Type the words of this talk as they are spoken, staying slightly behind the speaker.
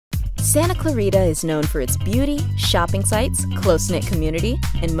Santa Clarita is known for its beauty, shopping sites, close-knit community,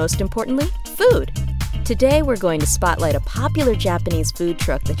 and most importantly, food. Today we're going to spotlight a popular Japanese food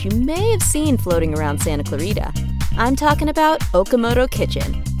truck that you may have seen floating around Santa Clarita. I'm talking about Okamoto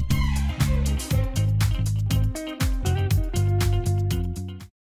Kitchen.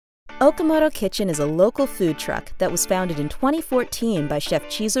 Okamoto Kitchen is a local food truck that was founded in 2014 by Chef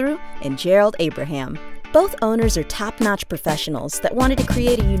Chizuru and Gerald. Both owners are top-notch professionals that wanted to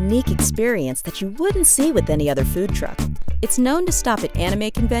create a unique experience that you wouldn't see with any other food truck. It's known to stop at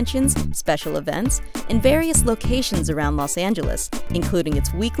anime conventions, special events, and various locations around Los Angeles, including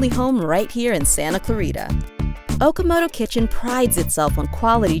its weekly home right here in Santa Clarita. Okamoto Kitchen prides itself on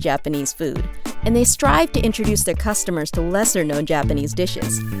quality Japanese food, and they strive to introduce their customers to lesser-known Japanese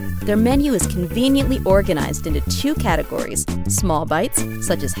dishes. Their menu is conveniently organized into two categories: small bites,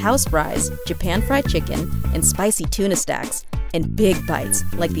 such as house fries, Japan fried chicken, and spicy tuna stacks, and big bites,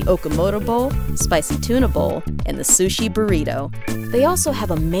 like the Okamoto bowl, spicy tuna bowl, and the sushi burrito. They also have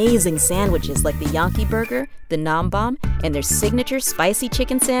amazing sandwiches like the Yankee burger, the Nam Bomb, and their signature spicy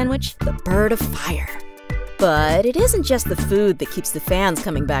chicken sandwich, the Bird of Fire. But it isn't just the food that keeps the fans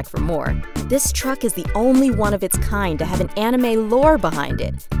coming back for more. This truck is the only one of its kind to have an anime lore behind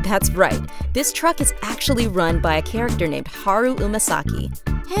it. That's right, this truck is actually run by a character named Haru Umasaki.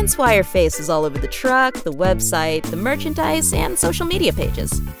 Hence why her face is all over the truck, the website, the merchandise, and social media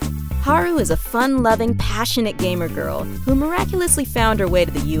pages. Haru is a fun-loving, passionate gamer girl who miraculously found her way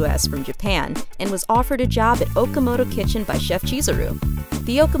to the US from Japan and was offered a job at Okamoto Kitchen by Chef Chizuru.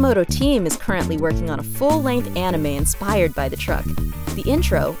 The Okamoto team is currently working on a full-length anime inspired by the truck. The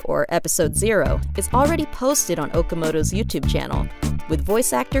intro, or episode 0, is already posted on Okamoto's YouTube channel, with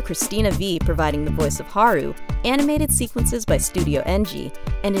voice actor Christina V providing the voice of Haru, animated sequences by Studio NG,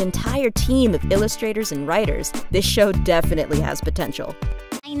 and an entire team of illustrators and writers. This show definitely has potential.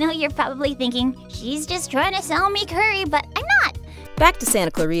 I know you're probably thinking, she's just trying to sell me curry, but I'm not! Back to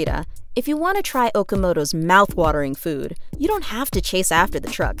Santa Clarita. If you want to try Okamoto's mouth-watering food, you don't have to chase after the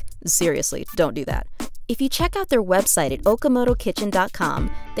truck. Seriously, don't do that. If you check out their website at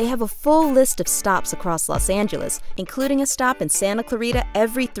okamotokitchen.com, they have a full list of stops across Los Angeles, including a stop in Santa Clarita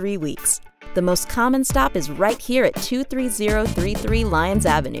every 3 weeks. The most common stop is right here at 23033 Lyons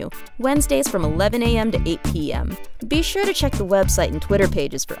Avenue, Wednesdays from 11 a.m. to 8 p.m. Be sure to check the website and Twitter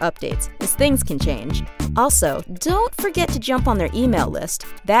pages for updates, as things can change. Also, don't forget to jump on their email list.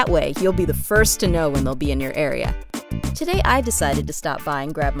 That way, you'll be the first to know when they'll be in your area. Today, I decided to stop by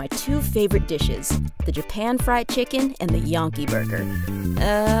and grab my two favorite dishes, the Japan fried chicken and the Yankee burger.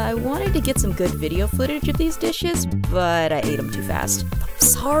 I wanted to get some good video footage of these dishes, but I ate them too fast.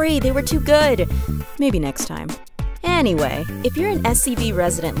 Sorry, they were too good. Maybe next time. Anyway, if you're an SCV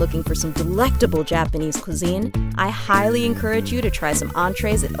resident looking for some delectable Japanese cuisine, I highly encourage you to try some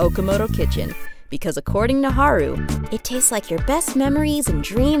entrees at Okamoto Kitchen, because according to Haru, it tastes like your best memories and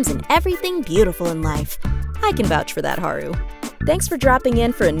dreams and everything beautiful in life. I can vouch for that, Haru. Thanks for dropping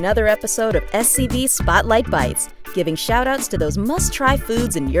in for another episode of SCV Spotlight Bites, giving shout-outs to those must-try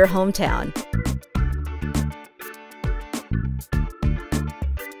foods in your hometown.